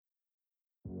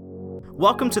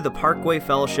Welcome to the Parkway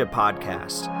Fellowship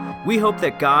Podcast. We hope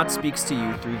that God speaks to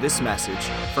you through this message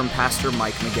from Pastor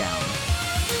Mike McGowan.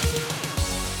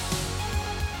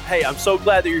 Hey, I'm so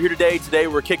glad that you're here today. Today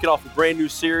we're kicking off a brand new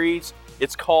series.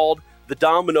 It's called The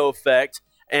Domino Effect.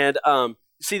 And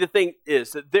see, the thing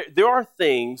is that there are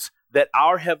things that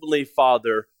our Heavenly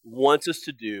Father wants us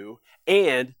to do,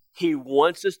 and He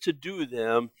wants us to do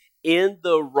them in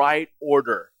the right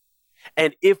order.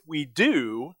 And if we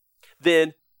do,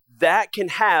 then that can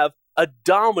have a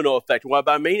domino effect. What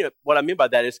I mean by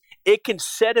that is it can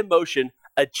set in motion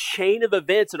a chain of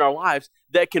events in our lives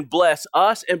that can bless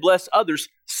us and bless others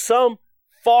some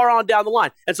far on down the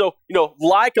line. And so,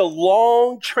 like a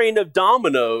long train of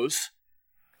dominoes,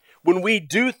 when we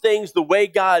do things the way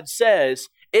God says,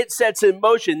 it sets in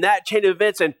motion that chain of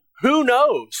events, and who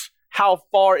knows how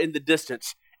far in the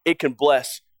distance it can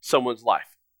bless someone's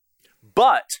life.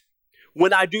 But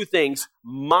when I do things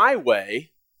my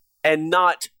way and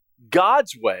not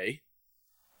God's way,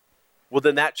 well,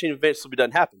 then that chain of events simply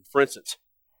doesn't happen. For instance,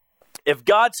 if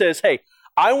God says, hey,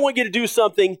 I want you to do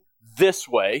something this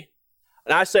way,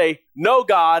 and I say, no,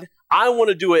 God, I want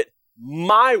to do it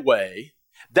my way,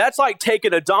 that's like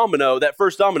taking a domino, that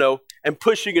first domino, and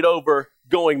pushing it over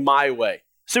going my way.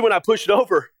 See, when I push it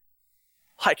over,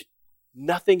 like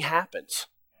nothing happens.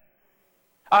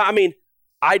 I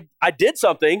did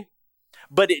something,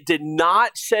 but it did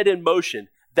not set in motion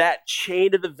that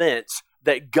chain of events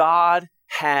that God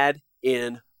had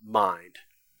in mind.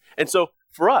 And so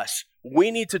for us,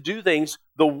 we need to do things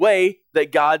the way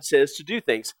that God says to do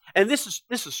things. And this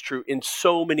is true in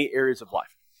so many areas of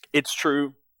life. It's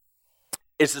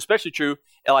especially true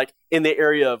like in the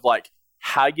area of like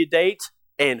how you date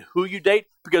and who you date,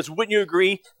 because wouldn't you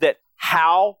agree that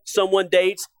how someone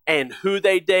dates and who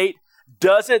they date,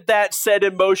 doesn't that set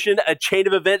in motion a chain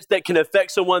of events that can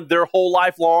affect someone their whole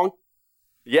life long?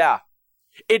 Yeah.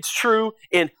 It's true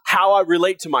in how I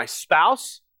relate to my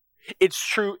spouse. It's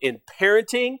true in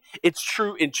parenting. It's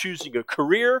true in choosing a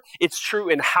career. It's true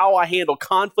in how I handle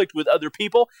conflict with other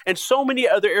people and so many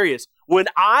other areas. When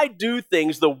I do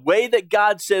things the way that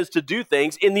God says to do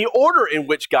things, in the order in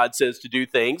which God says to do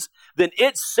things, then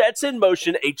it sets in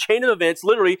motion a chain of events,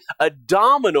 literally a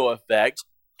domino effect,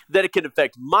 that it can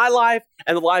affect my life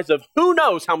and the lives of who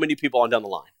knows how many people on down the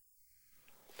line.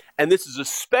 And this is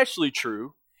especially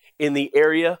true in the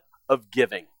area of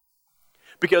giving.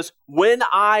 Because when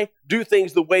I do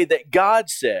things the way that God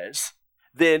says,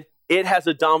 then it has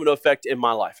a domino effect in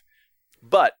my life.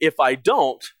 But if I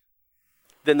don't,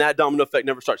 then that domino effect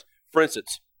never starts. For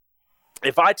instance,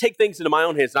 if I take things into my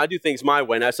own hands and I do things my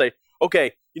way and I say,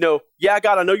 okay, yeah,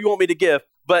 God, I know you want me to give,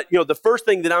 but the first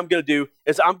thing that I'm going to do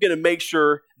is I'm going to make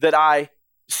sure that I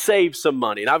save some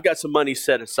money, and I've got some money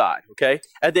set aside, okay?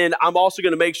 And then I'm also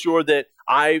going to make sure that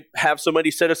I have some money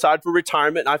set aside for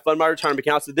retirement, and I fund my retirement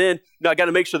accounts. And then I got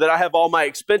to make sure that I have all my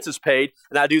expenses paid,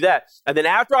 and I do that. And then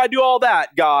after I do all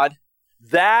that, God,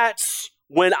 that's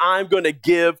when I'm going to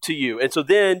give to you. And so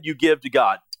then you give to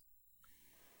God.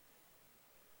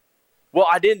 Well,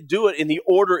 I didn't do it in the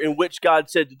order in which God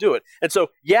said to do it. And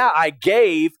so, yeah, I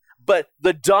gave, but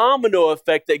the domino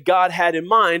effect that God had in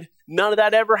mind, none of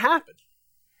that ever happened.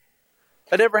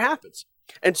 That never happens.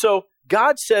 And so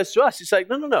God says to us, He's like,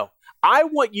 no. I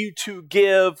want you to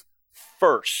give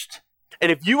first.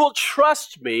 And if you will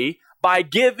trust me by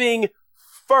giving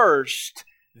first,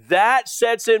 that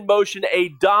sets in motion a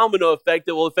domino effect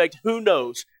that will affect who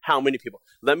knows how many people.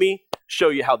 Let me show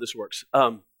you how this works.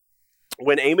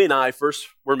 When Amy and I first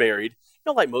were married,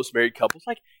 like most married couples,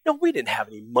 we didn't have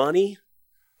any money.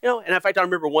 And in fact, I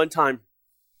remember one time,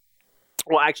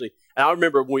 and I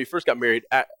remember when we first got married,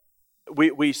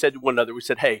 we said to one another, we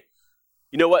said, hey,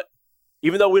 you know what?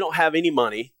 Even though we don't have any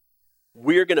money,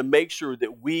 we're going to make sure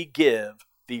that we give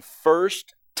the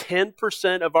first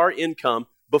 10% of our income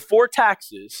before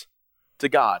taxes to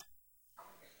God.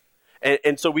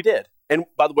 And so we did. And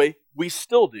by the way, we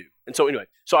still do. And so anyway,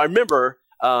 so I remember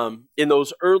in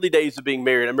those early days of being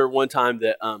married, I remember one time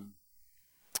that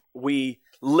we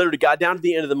literally got down to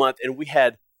the end of the month and we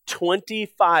had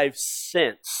 25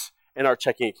 cents in our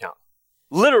checking account.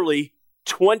 Literally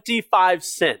 25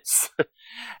 cents.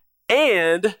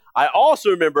 And I also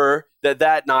remember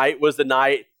that night was the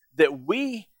night that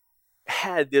we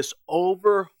had this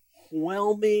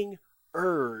overwhelming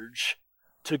urge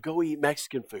to go eat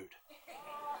Mexican food.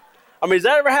 Has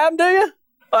that ever happened to you?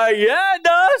 Yeah, it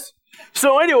does.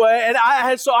 So anyway, and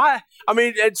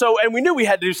we knew we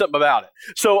had to do something about it.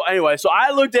 So anyway, so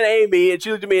I looked at Amy and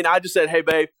she looked at me and I just said, hey,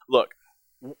 babe, look,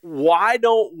 why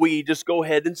don't we just go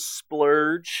ahead and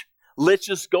splurge? Let's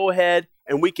just go ahead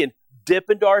and we can dip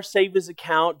into our savings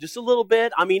account just a little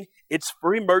bit. I mean, it's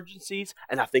for emergencies,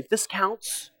 and I think this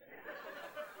counts.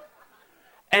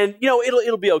 And,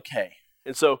 it'll be okay.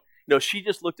 And so, she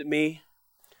just looked at me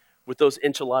with those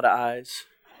enchilada eyes.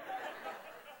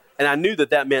 And I knew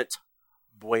that meant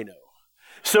bueno.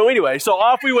 So anyway, so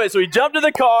off we went. So we jumped in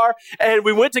the car and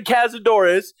we went to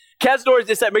Cazadores. Cazadores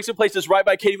is that Mexican place that's right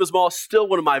by Katy Mall. Still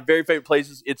one of my very favorite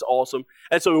places. It's awesome.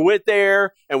 And so we went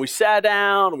there and we sat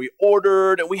down and we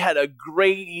ordered and we had a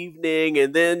great evening.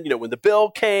 And then, when the bill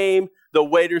came, the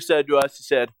waiter said to us, he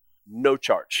said, no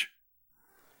charge.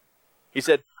 He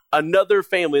said, another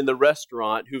family in the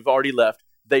restaurant who've already left,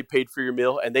 they paid for your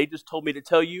meal and they just told me to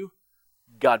tell you,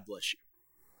 God bless you.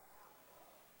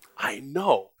 I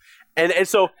know. And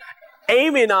so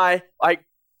Amy and I,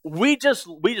 we just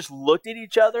looked at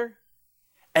each other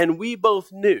and we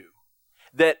both knew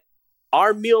that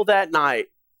our meal that night,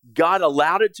 God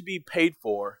allowed it to be paid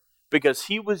for because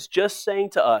he was just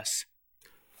saying to us,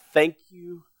 thank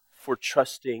you for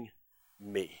trusting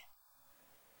me.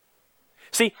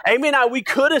 See, Amy and I, we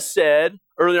could have said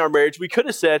early in our marriage, we could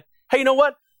have said, hey, you know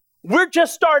what? We're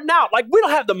just starting out. We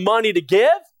don't have the money to give.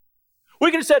 We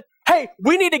could have said, hey,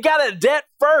 we need to get out of debt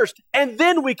first, and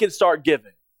then we can start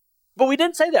giving. But we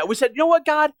didn't say that. We said, you know what,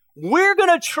 God? We're going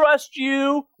to trust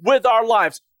you with our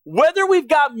lives. Whether we've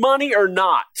got money or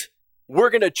not, we're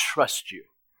going to trust you.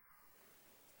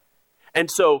 And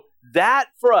so that,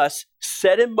 for us,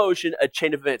 set in motion a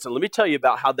chain of events. And let me tell you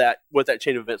about what that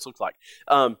chain of events looks like.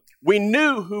 We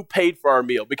knew who paid for our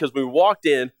meal because when we walked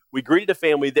in, we greeted a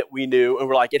family that we knew, and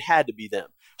we're like, it had to be them.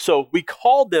 So we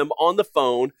called them on the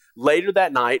phone later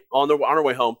that night on our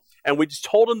way home, and we just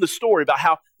told them the story about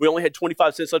how we only had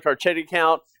 25 cents left in our checking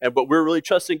account, but we're really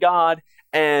trusting God,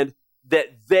 and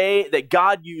that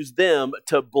God used them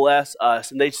to bless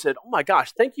us. And they said, oh my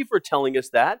gosh, thank you for telling us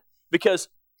that, because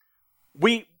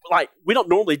we don't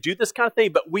normally do this kind of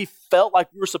thing, but we felt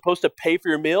like we were supposed to pay for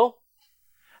your meal,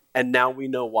 and now we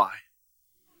know why.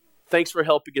 Thanks for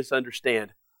helping us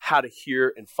understand how to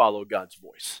hear and follow God's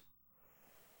voice.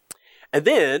 And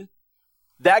then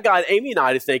that got Amy and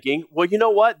I to thinking, well, you know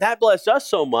what? That blessed us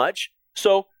so much.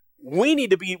 So we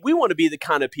want to be the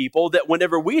kind of people that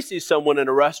whenever we see someone in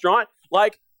a restaurant,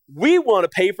 we want to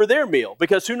pay for their meal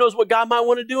because who knows what God might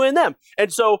want to do in them.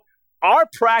 And so our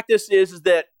practice is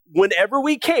that whenever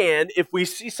we can, if we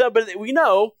see somebody that we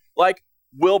know,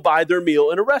 we'll buy their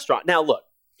meal in a restaurant. Now, look,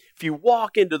 if you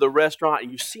walk into the restaurant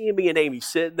and you see me and Amy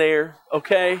sitting there,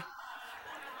 okay,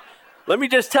 let me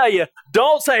just tell you,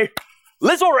 don't say,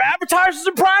 let's order appetizers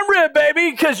and prime rib,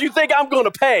 baby, because you think I'm going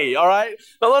to pay, all right?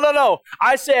 No.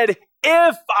 I said,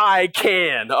 if I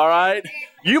can, all right?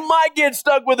 You might get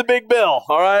stuck with a big bill,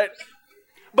 all right?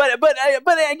 But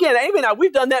again, Amy and I,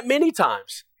 we've done that many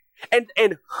times.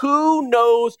 And who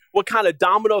knows what kind of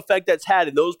domino effect that's had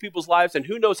in those people's lives, and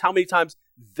who knows how many times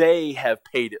they have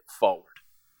paid it forward,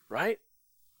 right?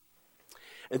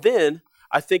 And then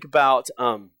I think about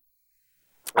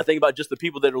just the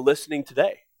people that are listening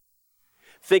today.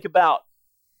 Think about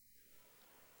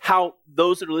how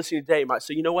those that are listening today might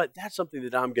say, you know what, that's something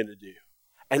that I'm going to do.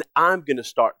 And I'm going to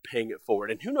start paying it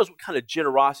forward. And who knows what kind of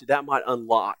generosity that might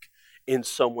unlock in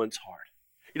someone's heart.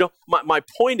 My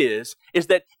point is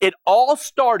that it all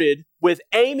started with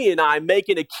Amy and I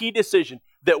making a key decision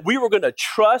that we were going to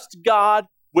trust God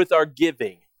with our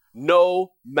giving,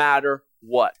 no matter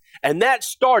what. And that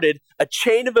started a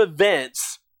chain of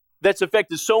events that's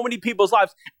affected so many people's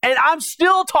lives. And I'm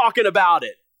still talking about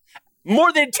it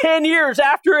more than 10 years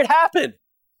after it happened,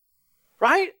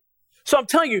 right? So I'm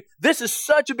telling you, this is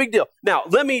such a big deal. Now,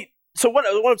 what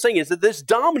I'm saying is that this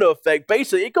domino effect,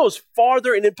 basically, it goes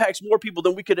farther and impacts more people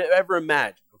than we could ever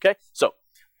imagine, okay? So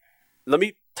let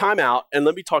me time out and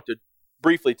let me talk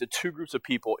briefly to two groups of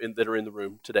people that are in the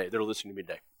room today, that are listening to me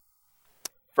today.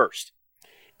 First,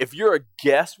 if you're a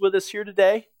guest with us here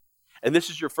today, and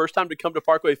this is your first time to come to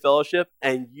Parkway Fellowship,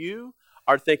 and you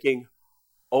are thinking,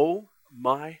 oh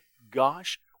my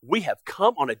gosh, we have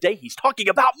come on a day he's talking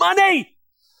about money.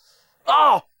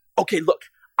 Oh, okay, look,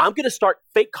 I'm going to start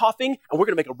fake coughing, and we're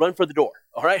going to make a run for the door,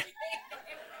 all right?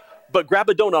 But grab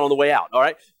a donut on the way out, all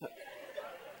right?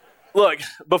 Look,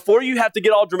 before you have to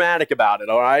get all dramatic about it,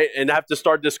 all right, and have to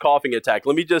start this coughing attack,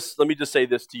 let me just say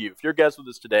this to you. If you're a guest with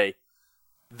us today,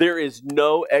 there is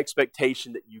no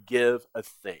expectation that you give a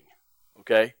thing.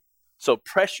 Okay? So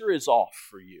pressure is off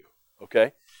for you,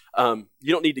 okay?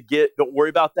 You don't worry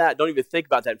about that. Don't even think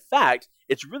about that. In fact,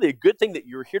 it's really a good thing that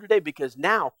you're here today because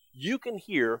now you can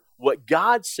hear what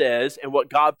God says and what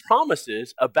God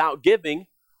promises about giving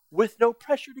with no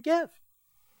pressure to give.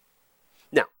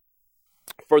 Now,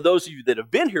 for those of you that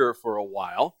have been here for a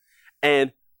while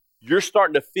and you're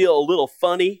starting to feel a little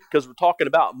funny because we're talking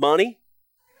about money.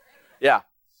 Yeah.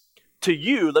 To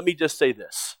you, let me just say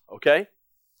this, okay?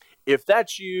 If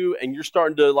that's you and you're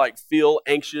starting to like feel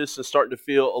anxious and starting to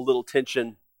feel a little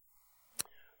tension,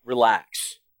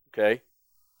 relax, okay?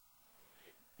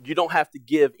 You don't have to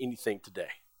give anything today,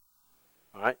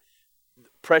 all right?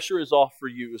 Pressure is off for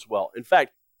you as well. In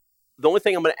fact, the only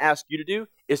thing I'm going to ask you to do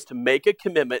is to make a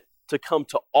commitment to come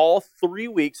to all 3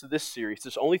 weeks of this series.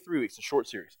 There's only 3 weeks, a short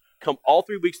series. Come all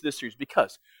 3 weeks of this series,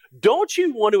 because don't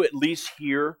you want to at least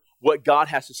hear what God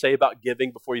has to say about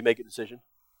giving before you make a decision?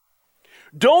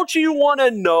 Don't you want to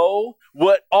know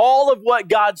what all of what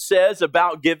God says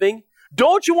about giving?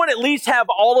 Don't you want to at least have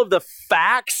all of the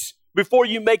facts before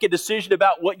you make a decision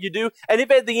about what you do? And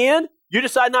if at the end you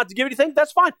decide not to give anything,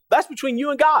 that's fine. That's between you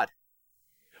and God.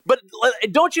 But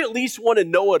don't you at least want to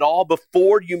know it all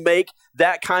before you make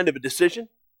that kind of a decision?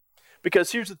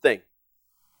 Because here's the thing.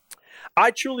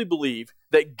 I truly believe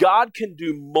that God can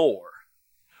do more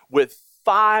with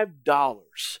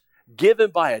 $5 given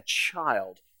by a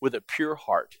child with a pure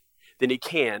heart than he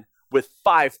can with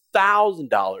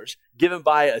 $5,000 given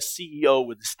by a CEO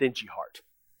with a stingy heart.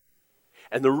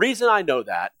 And the reason I know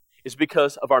that is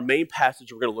because of our main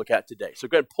passage we're going to look at today. So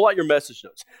go ahead and pull out your message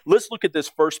notes. Let's look at this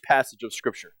first passage of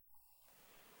Scripture.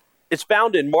 It's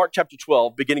found in Mark chapter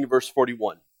 12, beginning of verse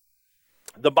 41.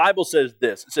 The Bible says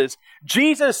this. It says,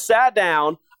 Jesus sat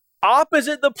down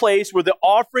opposite the place where the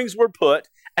offerings were put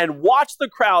and watched the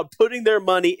crowd putting their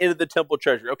money into the temple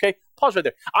treasury. Okay, pause right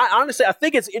there. I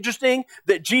think it's interesting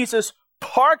that Jesus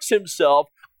parks himself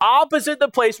opposite the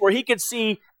place where he could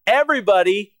see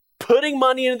everybody putting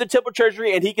money into the temple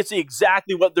treasury and he could see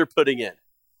exactly what they're putting in.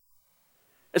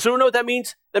 And so we know what that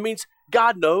means? That means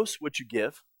God knows what you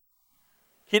give.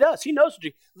 He does. He knows what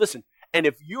you... Listen, and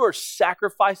if you are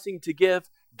sacrificing to give,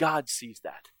 God sees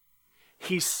that.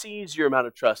 He sees your amount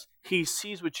of trust. He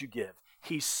sees what you give.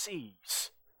 He sees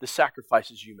the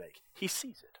sacrifices you make. He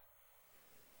sees it.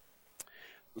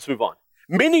 Let's move on.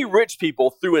 Many rich people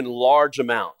threw in large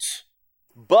amounts,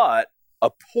 but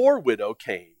a poor widow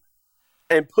came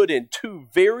and put in 2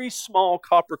 very small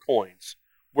copper coins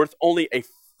worth only a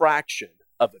fraction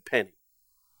of a penny.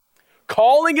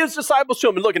 Calling his disciples to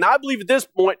him, and look, and I believe at this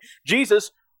point,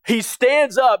 Jesus, he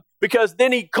stands up because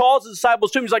then he calls the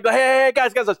disciples to him. He's like, hey,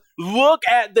 guys, look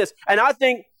at this. And I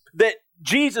think that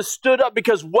Jesus stood up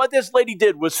because what this lady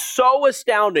did was so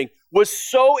astounding, was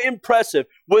so impressive,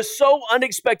 was so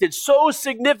unexpected, so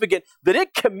significant that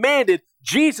it commanded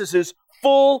Jesus's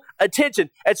full attention.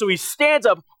 And so he stands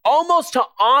up almost to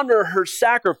honor her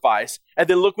sacrifice. And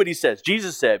then look what he says.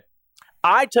 Jesus said,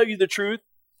 I tell you the truth,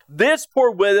 this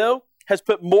poor widow has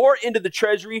put more into the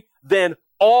treasury than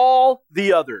all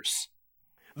the others.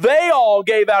 They all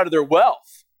gave out of their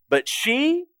wealth, but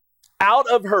she, out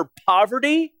of her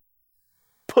poverty,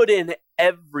 put in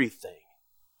everything,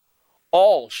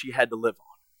 all she had to live on.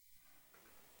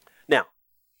 Now,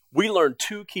 we learned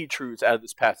 2 key truths out of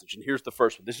this passage, and here's the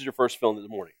first one. This is your first fill in the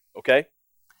morning, okay?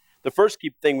 The first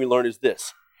key thing we learned is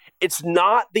this. It's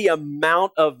not the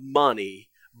amount of money,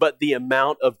 but the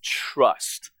amount of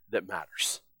trust that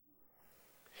matters.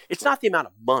 It's not the amount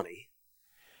of money.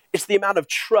 It's the amount of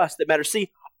trust that matters.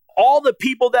 See, all the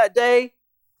people that day,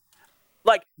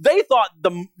 like they thought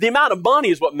the amount of money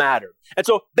is what mattered. And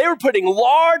so they were putting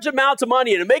large amounts of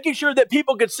money in and making sure that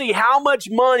people could see how much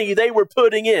money they were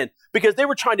putting in because they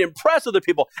were trying to impress other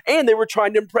people and they were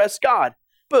trying to impress God.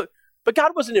 But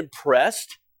God wasn't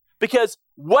impressed because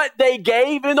what they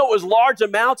gave, even though it was large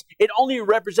amounts, it only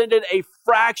represented a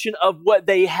fraction of what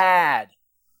they had.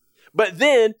 But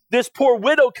then this poor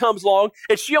widow comes along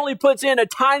and she only puts in a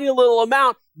tiny little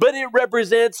amount, but it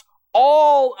represents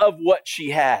all of what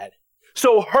she had.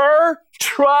 So her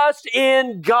trust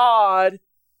in God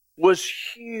was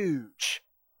huge.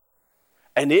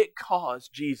 And it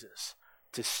caused Jesus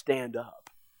to stand up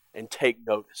and take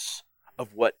notice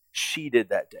of what she did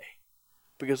that day.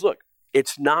 Because look,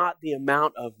 it's not the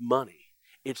amount of money,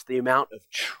 it's the amount of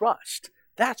trust.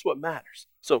 That's what matters.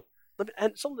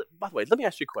 By the way, let me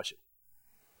ask you a question.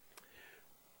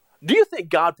 Do you think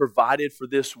God provided for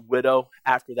this widow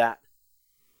after that?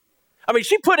 I mean,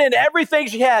 she put in everything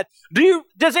she had.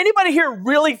 Does anybody here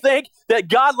really think that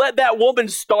God let that woman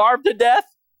starve to death?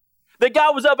 That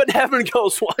God was up in heaven and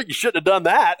goes, well, you shouldn't have done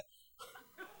that.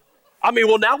 I mean,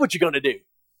 well, now what you going to do?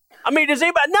 I mean, does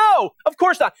anybody? No, of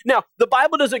course not. Now, the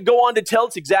Bible doesn't go on to tell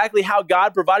us exactly how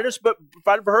God provided for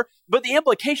her, but the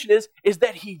implication is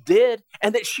that he did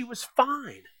and that she was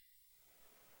fine.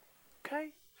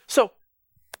 Okay? So,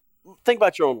 think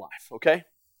about your own life, okay?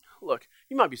 Look,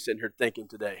 you might be sitting here thinking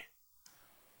today,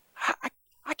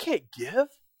 I can't give.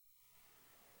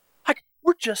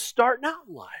 we're just starting out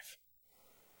in life.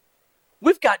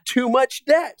 We've got too much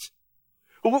debt.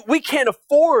 We can't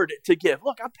afford to give.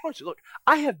 Look, I promise you,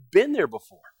 I have been there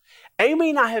before.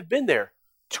 Amy and I have been there.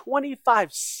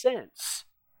 25 cents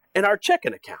in our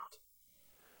checking account.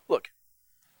 Look,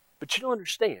 but you don't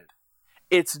understand.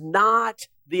 It's not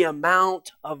the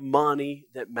amount of money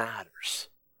that matters.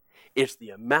 It's the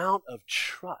amount of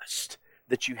trust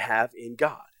that you have in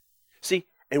God. See,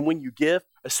 and when you give,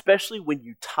 especially when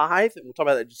you tithe, and we'll talk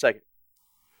about that in just a second,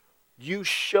 you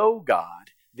show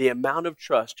God the amount of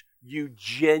trust you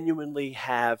genuinely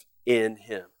have in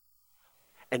Him.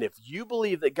 And if you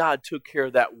believe that God took care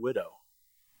of that widow,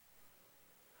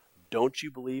 don't you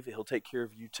believe that He'll take care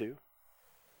of you too?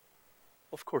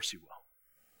 Of course He will.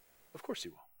 Of course He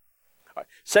will. All right.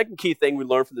 Second key thing we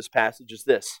learn from this passage is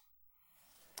this,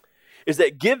 is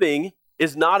that giving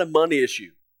is not a money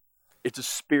issue. It's a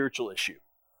spiritual issue.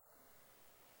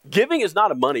 Giving is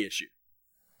not a money issue.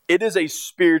 It is a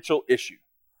spiritual issue.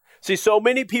 See, so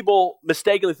many people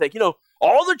mistakenly think,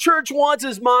 all the church wants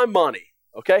is my money.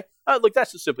 Okay? Look,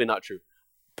 that's just simply not true.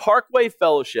 Parkway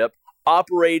Fellowship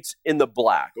operates in the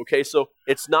black. Okay? So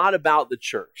it's not about the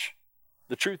church.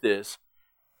 The truth is,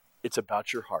 it's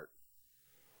about your heart.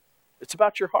 It's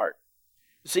about your heart.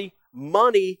 See,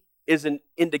 money is an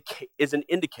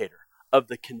indicator of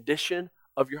the condition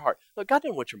of your heart. Look, God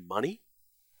doesn't want your money.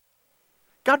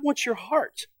 God wants your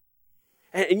heart.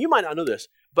 And you might not know this,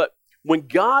 but when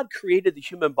God created the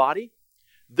human body,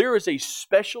 there is a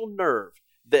special nerve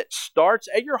that starts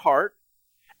at your heart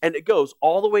and it goes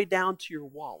all the way down to your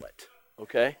wallet.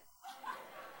 Okay?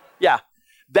 Yeah.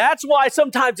 That's why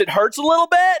sometimes it hurts a little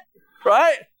bit,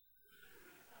 right?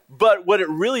 But what it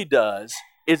really does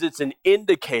is it's an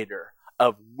indicator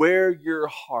of where your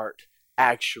heart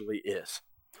actually is.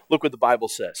 Look what the Bible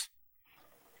says.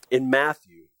 In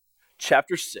Matthew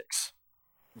chapter 6,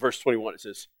 verse 21, it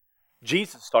says,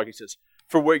 Jesus talking, he says,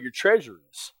 for where your treasure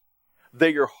is, there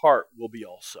your heart will be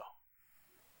also.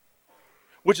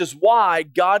 Which is why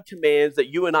God commands that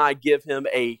you and I give Him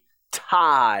a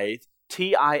tithe,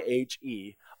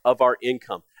 T-I-H-E, of our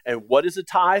income. And what is a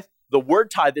tithe? The word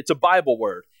tithe, it's a Bible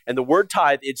word. And the word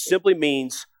tithe, it simply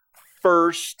means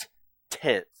first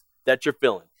tenth that you're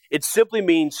filling. It simply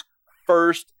means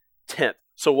first tenth.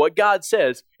 So what God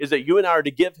says is that you and I are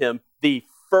to give Him the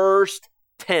first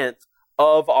tenth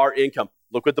of our income.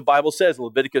 Look what the Bible says in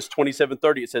Leviticus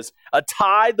 27:30. It says, a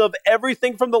tithe of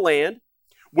everything from the land,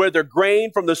 whether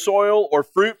grain from the soil or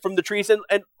fruit from the trees. And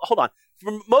hold on,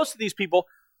 for most of these people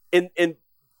in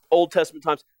Old Testament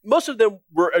times, most of them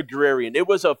were agrarian. It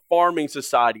was a farming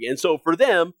society. And so for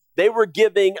them, they were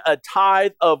giving a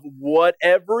tithe of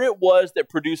whatever it was that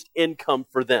produced income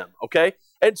for them, okay?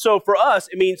 And so for us,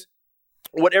 it means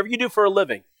whatever you do for a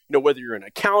living, whether you're an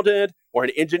accountant or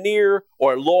an engineer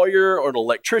or a lawyer or an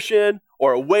electrician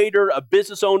or a waiter, a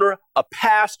business owner, a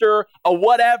pastor, a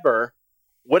whatever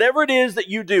it is that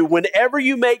you do, whenever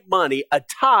you make money, a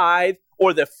tithe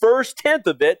or the first tenth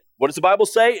of it, what does the Bible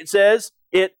say? It says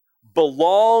it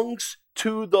belongs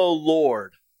to the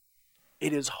Lord.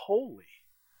 It is holy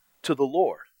to the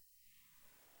Lord.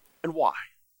 And why?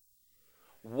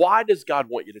 Why does God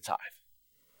want you to tithe?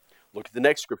 Look at the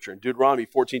next scripture in Deuteronomy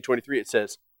 14:23. It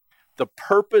says, the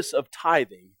purpose of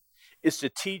tithing is to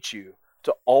teach you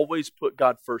to always put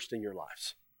God first in your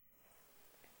lives.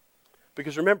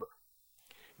 Because remember,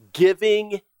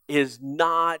 giving is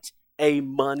not a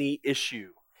money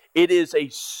issue. It is a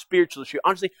spiritual issue.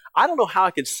 Honestly, I don't know how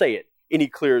I can say it any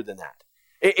clearer than that.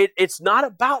 It's not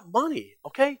about money,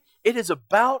 okay? It is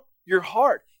about your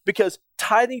heart, because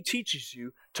tithing teaches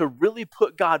you to really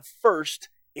put God first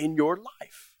in your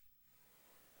life.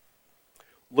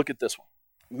 Look at this one.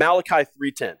 Malachi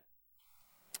 3:10.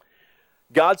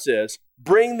 God says,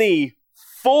 bring the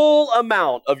full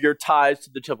amount of your tithes to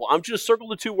the temple. I'm just circle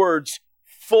the two words,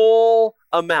 full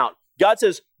amount. God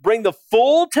says, bring the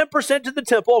full 10% to the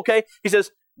temple, okay? He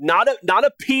says, not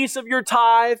a piece of your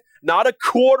tithe, not a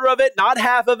quarter of it, not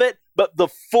half of it, but the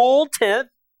full tenth.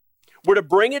 We're to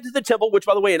bring it to the temple, which,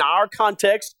 by the way, in our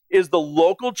context is the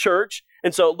local church.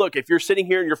 And so, look, if you're sitting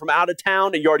here and you're from out of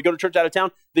town and you already go to church out of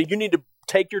town, then you need to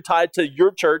take your tithe to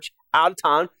your church out of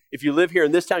town. If you live here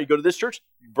in this town, you go to this church,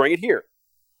 you bring it here.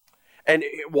 And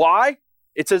why?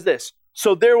 It says this,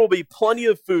 so there will be plenty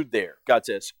of food there, God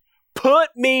says. Put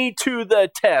me to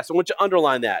the test. I want you to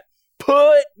underline that.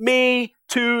 Put me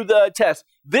to the test.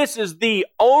 This is the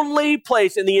only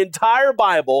place in the entire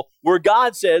Bible where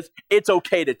God says it's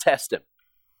okay to test Him.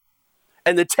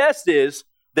 And the test is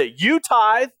that you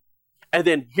tithe, and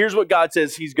then here's what God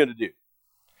says He's going to do.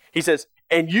 He says,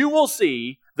 and you will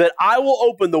see that I will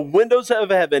open the windows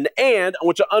of heaven, and I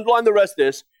want you to underline the rest of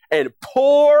this, and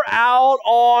pour out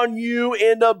on you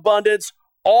in abundance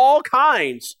all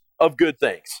kinds of good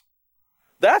things.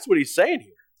 That's what he's saying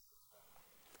here.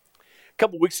 A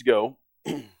couple weeks ago,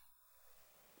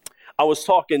 I was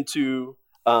talking to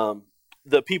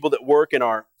the people that work in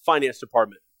our finance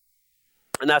department.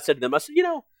 And I said to them, I said,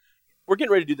 we're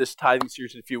getting ready to do this tithing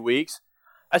series in a few weeks.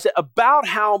 I said, about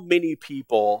how many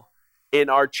people in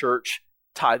our church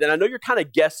tithe? And I know you're kind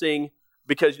of guessing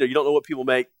because you don't know what people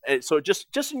make. And so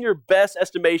just in your best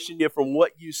estimation, from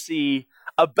what you see,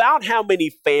 about how many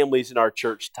families in our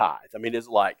church tithe? I mean, is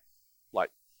it like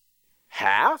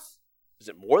half? Is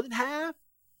it more than half?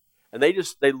 And they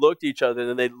looked at each other and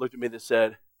then they looked at me and they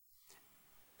said,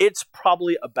 it's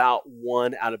probably about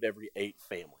 1 out of every 8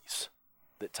 families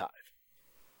that tithe.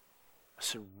 I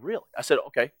said, really? I said,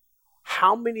 okay,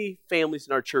 how many families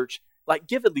in our church,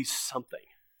 give at least something?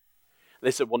 And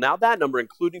they said, well, now that number,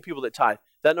 including people that tithe,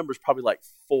 that number is probably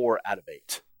 4 out of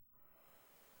 8.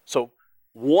 So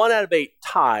 1 out of 8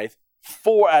 tithe,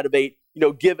 4 out of 8,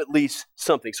 give at least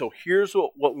something. So here's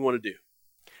what we want to do.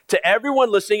 To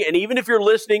everyone listening, and even if you're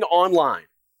listening online,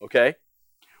 okay,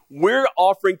 I'm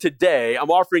offering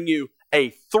you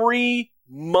a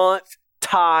 3-month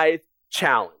tithe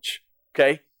challenge,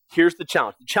 okay? Here's the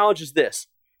challenge. The challenge is this,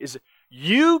 is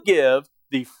you give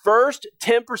the first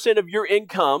 10% of your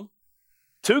income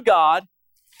to God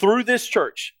through this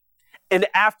church. And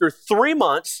after 3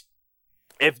 months,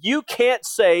 if you can't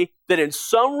say that in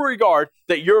some regard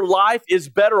that your life is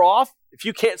better off, if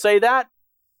you can't say that,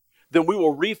 then we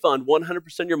will refund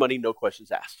 100% of your money, no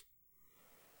questions asked.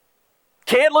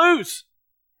 Can't lose.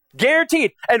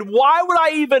 Guaranteed. And why would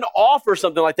I even offer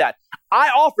something like that? I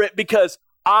offer it because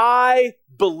I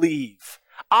believe.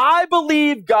 I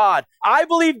believe God. I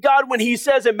believe God when he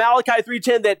says in Malachi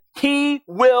 3:10 that he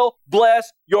will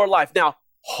bless your life. Now,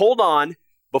 hold on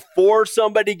before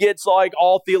somebody gets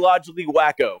all theologically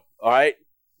wacko, all right?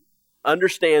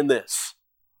 Understand this.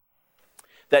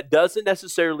 That doesn't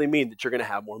necessarily mean that you're going to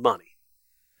have more money.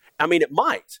 I mean, it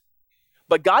might.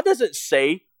 But God doesn't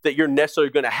say that you're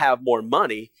necessarily going to have more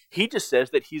money. He just says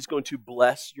that he's going to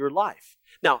bless your life.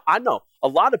 Now, I know a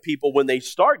lot of people, when they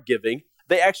start giving,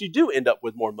 they actually do end up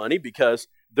with more money because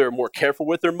they're more careful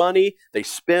with their money, they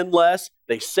spend less,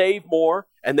 they save more,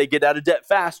 and they get out of debt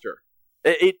faster.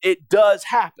 It does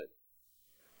happen.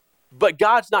 But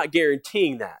God's not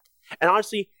guaranteeing that. And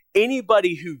honestly,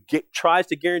 anybody who tries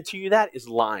to guarantee you that is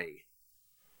lying.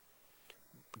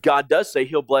 God does say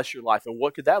he'll bless your life. And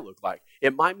what could that look like?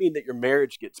 It might mean that your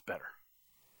marriage gets better.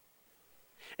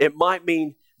 It might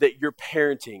mean that your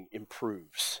parenting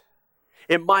improves.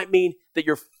 It might mean that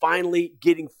you're finally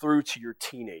getting through to your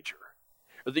teenager.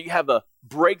 Or that you have a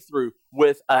breakthrough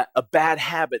with a bad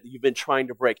habit that you've been trying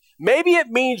to break. Maybe it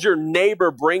means your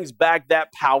neighbor brings back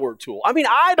that power tool. I mean,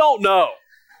 I don't know.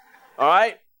 All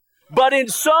right? But in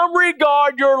some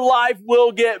regard, your life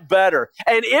will get better.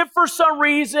 And if for some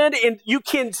reason you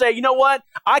can say, you know what,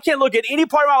 I can't look at any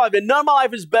part of my life and none of my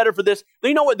life is better for this, then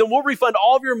you know what, then we'll refund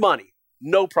all of your money.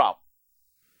 No problem.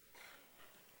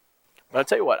 But I'll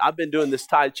tell you what, I've been doing this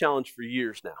tithe challenge for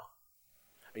years now.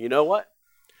 And you know what?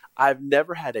 I've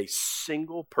never had a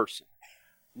single person,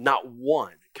 not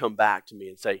one, come back to me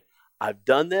and say, I've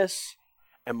done this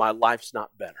and my life's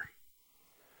not better.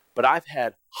 But I've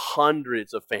had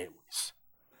hundreds of families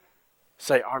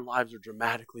say our lives are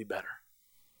dramatically better.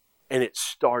 And it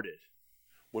started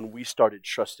when we started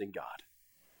trusting God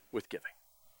with giving.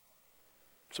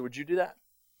 So would you do that?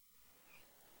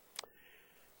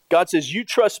 God says, you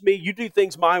trust me, you do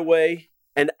things my way,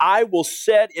 and I will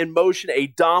set in motion a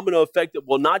domino effect that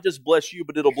will not just bless you,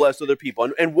 but it'll bless other people.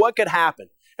 And what could happen?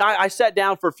 I sat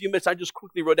down for a few minutes. I just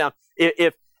quickly wrote down,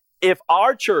 if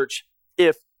our church,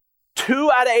 if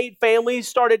 2 out of 8 families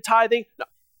started tithing,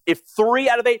 if 3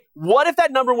 out of 8, what if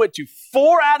that number went to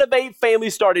 4 out of 8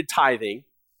 families started tithing,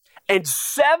 and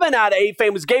 7 out of 8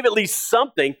 families gave at least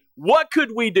something? What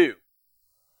could we do?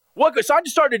 So I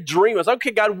just started dreaming. I was like,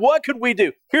 okay, God, what could we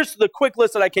do? Here's the quick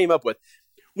list that I came up with.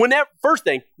 First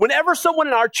thing, whenever someone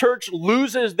in our church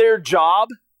loses their job,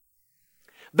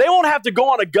 they won't have to go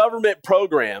on a government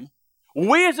program.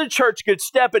 We as a church could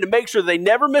step in and make sure they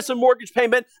never miss a mortgage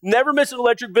payment, never miss an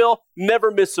electric bill,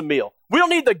 never miss a meal. We don't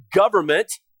need the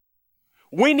government.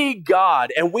 We need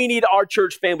God, and we need our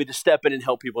church family to step in and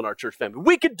help people in our church family.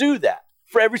 We could do that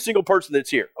for every single person that's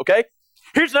here, okay?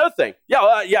 Here's another thing.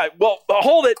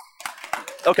 Hold it.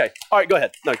 Okay, all right, go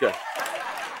ahead. No, go ahead.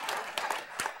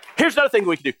 Here's another thing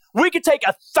we could do. We could take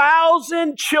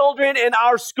 1,000 children in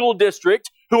our school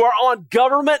district who are on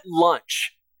government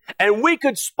lunch, and we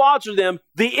could sponsor them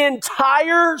the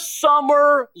entire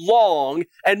summer long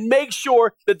and make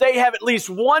sure that they have at least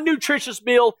one nutritious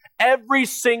meal every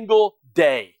single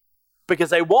day, because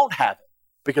they won't have it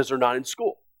because they're not in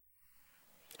school.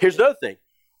 Here's another thing.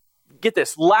 Get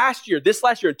this. Last year in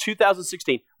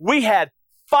 2016, we had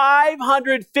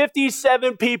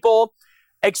 557 people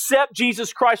accept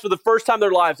Jesus Christ for the first time in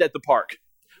their lives at the park.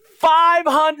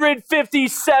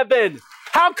 557.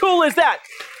 How cool is that?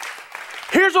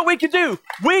 Here's what we could do.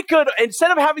 We could,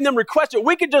 instead of having them request it,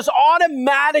 we could just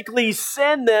automatically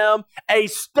send them a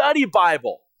study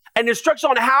Bible and instructions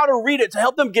on how to read it to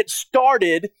help them get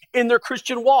started in their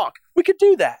Christian walk. We could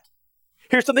do that.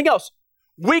 Here's something else.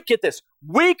 We get this.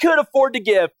 We could afford to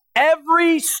give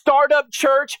every startup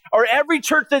church or every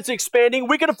church that's expanding,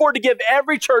 we could afford to give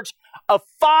every church a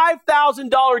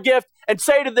 $5,000 gift and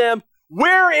say to them,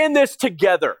 we're in this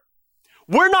together.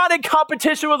 We're not in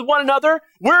competition with one another.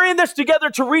 We're in this together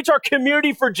to reach our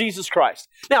community for Jesus Christ.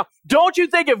 Now, don't you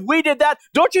think if we did that,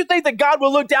 don't you think that God would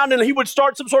look down and he would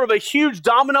start some sort of a huge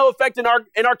domino effect in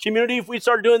our community if we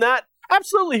started doing that?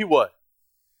 Absolutely he would.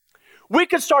 We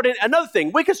could start another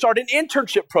thing. We could start an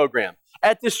internship program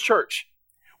at this church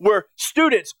where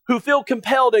students who feel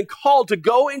compelled and called to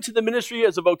go into the ministry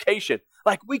as a vocation,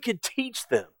 like we could teach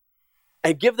them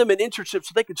and give them an internship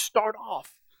so they could start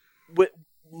off with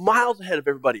miles ahead of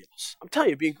everybody else. I'm telling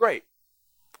you, it'd be great.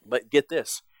 But get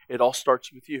this, it all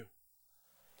starts with you.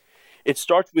 It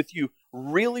starts with you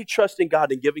really trusting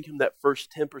God and giving him that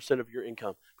first 10% of your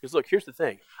income. Because look, here's the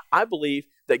thing. I believe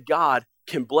that God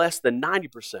can bless the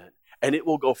 90% and it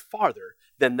will go farther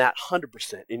than that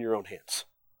 100% in your own hands.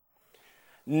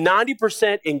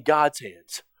 90% in God's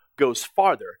hands goes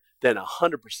farther than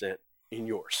 100% in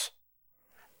yours.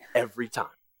 Every time.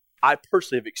 I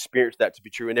personally have experienced that to be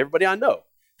true, and everybody I know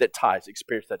that tithes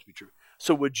experienced that to be true.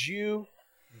 So would you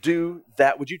do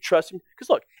that? Would you trust him? Because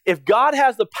look, if God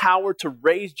has the power to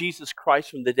raise Jesus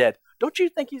Christ from the dead, don't you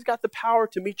think he's got the power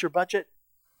to meet your budget?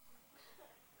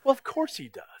 Well, of course he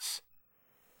does.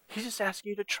 He's just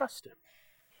asking you to trust him.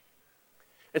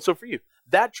 And so for you,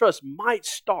 that trust might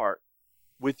start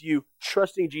with you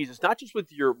trusting Jesus, not just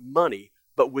with your money,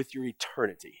 but with your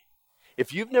eternity.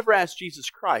 If you've never asked Jesus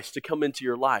Christ to come into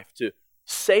your life, to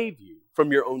save you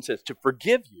from your own sins, to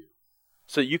forgive you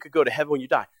so that you could go to heaven when you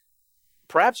die,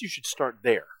 perhaps you should start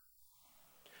there.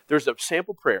 There's a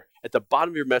sample prayer at the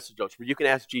bottom of your message notes where you can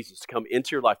ask Jesus to come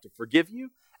into your life to forgive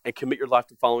you and commit your life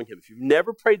to following him. If you've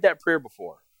never prayed that prayer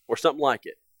before or something like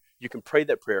it, you can pray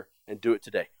that prayer and do it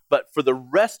today. But for the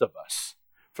rest of us,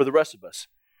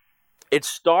 it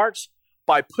starts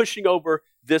by pushing over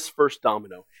this first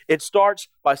domino. It starts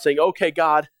by saying, okay,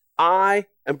 God, I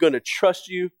am going to trust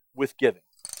you with giving.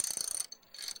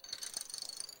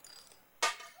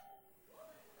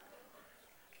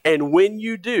 And when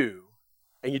you do,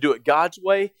 and you do it God's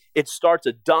way, it starts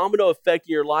a domino effect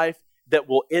in your life that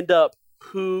will end up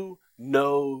who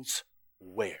knows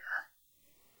where.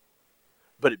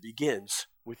 But it begins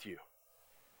with you.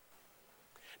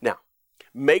 Now,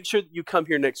 make sure that you come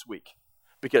here next week,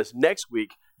 because next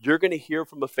week you're going to hear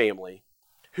from a family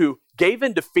who gave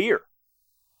in to fear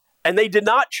and they did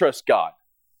not trust God.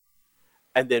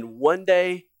 And then one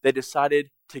day they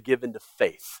decided to give into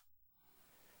faith,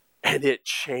 and it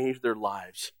changed their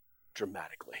lives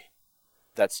dramatically.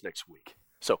 That's next week.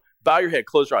 So bow your head,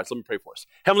 close your eyes. Let me pray for us.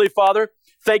 Heavenly Father,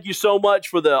 thank you so much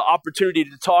for the opportunity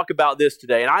to talk about this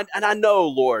today. And I know,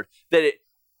 Lord, that it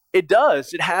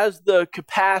has the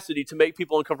capacity to make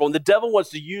people uncomfortable. And the devil wants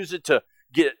to use it to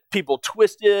get people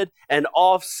twisted and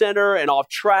off center and off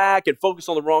track and focus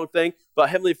on the wrong thing. But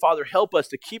Heavenly Father, help us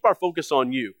to keep our focus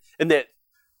on you, and that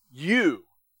you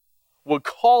would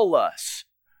call us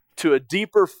to a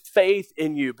deeper faith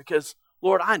in you. Because,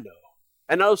 Lord, I know,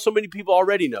 and I know so many people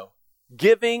already know,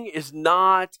 giving is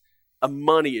not a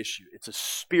money issue. It's a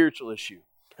spiritual issue.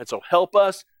 And so help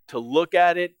us to look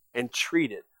at it and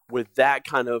treat it with that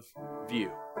kind of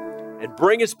view. And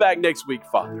bring us back next week,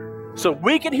 Father, so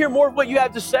we can hear more of what you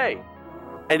have to say.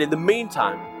 And in the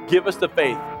meantime, give us the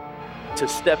faith to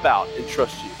step out and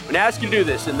trust you. And ask you to do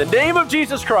this in the name of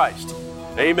Jesus Christ.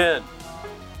 Amen.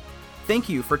 Thank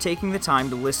you for taking the time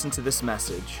to listen to this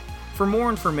message. For more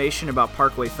information about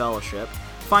Parkway Fellowship,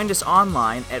 find us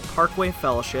online at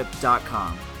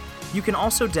parkwayfellowship.com. You can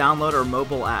also download our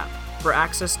mobile app for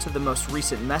access to the most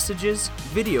recent messages,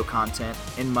 video content,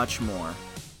 and much more.